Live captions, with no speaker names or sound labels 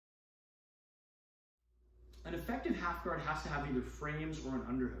effective half guard has to have either frames or an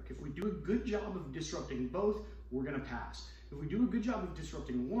underhook. If we do a good job of disrupting both, we're gonna pass. If we do a good job of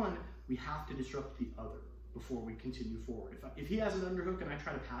disrupting one, we have to disrupt the other before we continue forward. If he has an underhook and I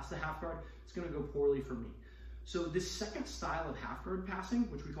try to pass the half guard, it's gonna go poorly for me. So this second style of half guard passing,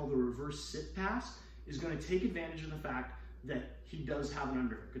 which we call the reverse sit pass, is gonna take advantage of the fact that he does have an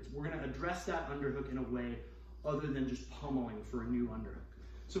underhook. We're gonna address that underhook in a way other than just pummeling for a new underhook.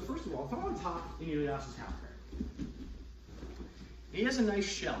 So first of all, if I'm on top in Ilias's half guard, he has a nice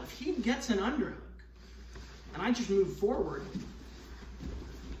shell. If he gets an underhook and I just move forward,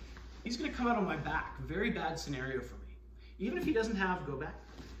 he's gonna come out on my back. Very bad scenario for me. Even if he doesn't have, go back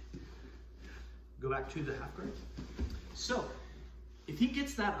to the half guard. So if he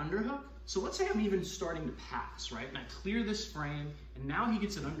gets that underhook, so let's say I'm even starting to pass, right? And I clear this frame and now he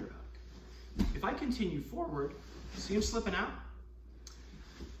gets an underhook. If I continue forward, see him slipping out?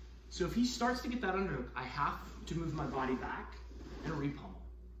 So if he starts to get that underhook, I have to move my body back and repummel.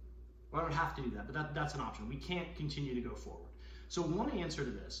 Well, I don't have to do that, but that's an option. We can't continue to go forward. So one answer to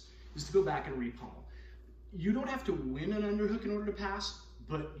this is to go back and repummel. You don't have to win an underhook in order to pass,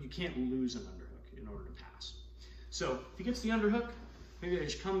 but you can't lose an underhook in order to pass. So if he gets the underhook, maybe I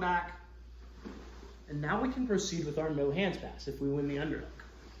just come back, and now we can proceed with our no hands pass if we win the underhook.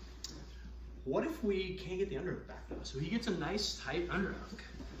 What if we can't get the underhook back though? So he gets a nice tight underhook,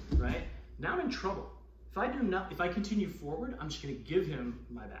 right? Now I'm in trouble. If I continue forward, I'm just gonna give him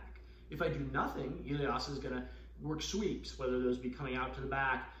my back. If I do nothing, Ilias is gonna work sweeps, whether those be coming out to the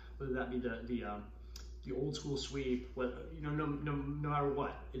back, whether that be the old school sweep, no matter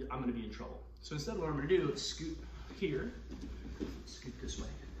what, I'm gonna be in trouble. So instead what I'm gonna do is scoot here, scoot this way.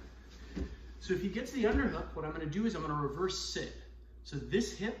 So if he gets the underhook, what I'm gonna do is I'm gonna reverse sit. So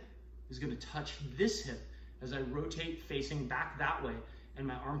this hip is gonna touch this hip as I rotate facing back that way, and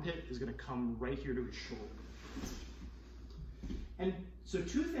my armpit is gonna come right here to his shoulder. And so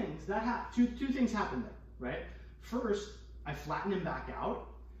two things happen there, right? First, I flatten him back out,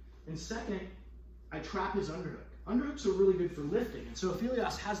 and second, I trap his underhook. Underhooks are really good for lifting, and so if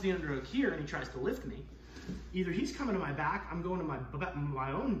Ilias has the underhook here and he tries to lift me, either he's coming to my back, I'm going to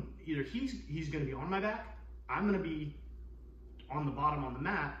my own, either he's gonna be on my back, I'm gonna be on the bottom on the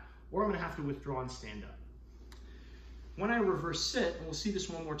mat, or I'm gonna have to withdraw and stand up. When I reverse sit, and we'll see this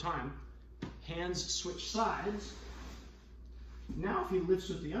one more time, hands switch sides. Now if he lifts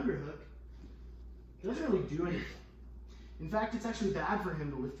with the underhook, he doesn't really do anything. In fact, it's actually bad for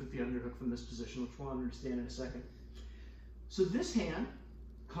him to lift with the underhook from this position, which we'll understand in a second. So this hand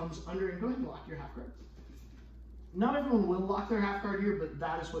comes under, and go ahead and lock your half guard. Not everyone will lock their half guard here, but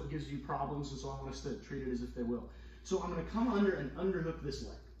that is what gives you problems, and so I want us to treat it as if they will. So I'm gonna come under and underhook this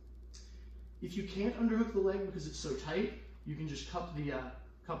leg. If you can't underhook the leg because it's so tight, you can just cup the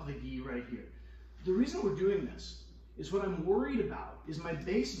gi right here. The reason we're doing this is what I'm worried about is my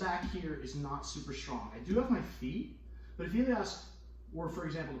base back here is not super strong. I do have my feet, but if Ilias were, for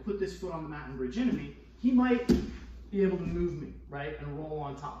example, to put this foot on the mat and bridge into me, he might be able to move me, right, and roll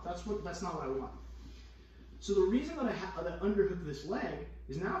on top. That's not what I want. So the reason that I underhook this leg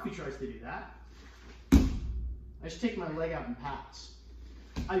is now if he tries to do that, I just take my leg out and pass.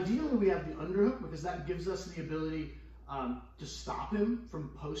 Ideally, we have the underhook because that gives us the ability to stop him from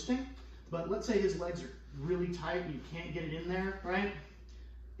posting. But let's say his legs are really tight and you can't get it in there, right?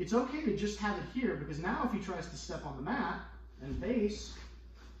 It's okay to just have it here because now if he tries to step on the mat and base,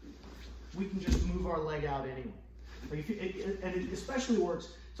 we can just move our leg out anyway. Like and it especially works,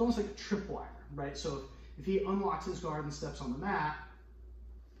 it's almost like a tripwire, right? So if he unlocks his guard and steps on the mat,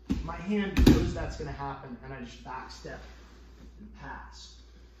 my hand knows that's gonna happen and I just back step and pass.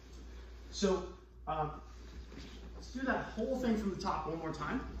 So let's do that whole thing from the top one more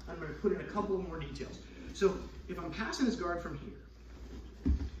time. I'm going to put in a couple of more details. So if I'm passing his guard from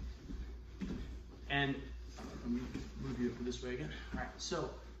here, and let me move you this way again. All right, so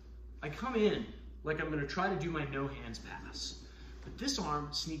I come in like I'm going to try to do my no hands pass, but this arm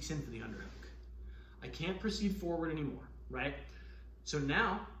sneaks in for the underhook. I can't proceed forward anymore, right? So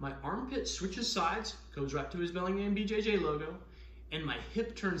now my armpit switches sides, goes right to his Bellingham BJJ logo, and my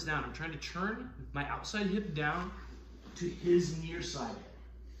hip turns down. I'm trying to turn my outside hip down to his near side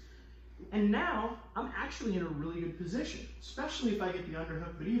hip. And now I'm actually in a really good position, especially if I get the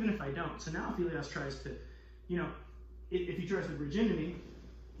underhook, but even if I don't. So now if Ilias tries to, if he tries to bridge into me,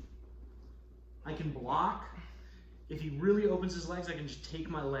 I can block. If he really opens his legs, I can just take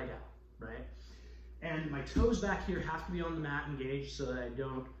my leg out, right? And my toes back here have to be on the mat engaged so that I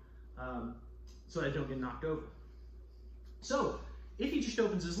don't get knocked over. So if he just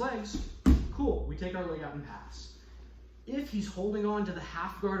opens his legs, cool, we take our leg out and pass. If he's holding on to the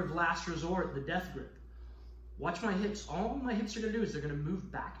half guard of last resort, the death grip, Watch my hips. All my hips are gonna do is they're gonna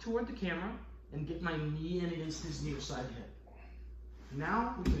move back toward the camera and get my knee in against his near side hip.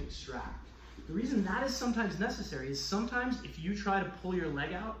 Now we can extract. The reason that is sometimes necessary is sometimes if you try to pull your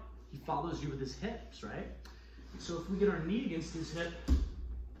leg out, he follows you with his hips, right? So if we get our knee against his hip,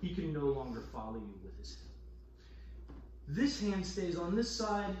 he can no longer follow you with his hip. This hand stays on this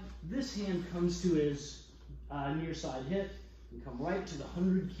side. This hand comes to his near side hip and come right to the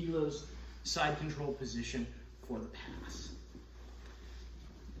 100 kilos side control position for the pass.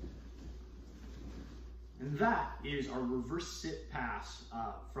 And that is our reverse sit pass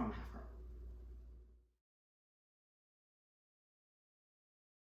from half guard.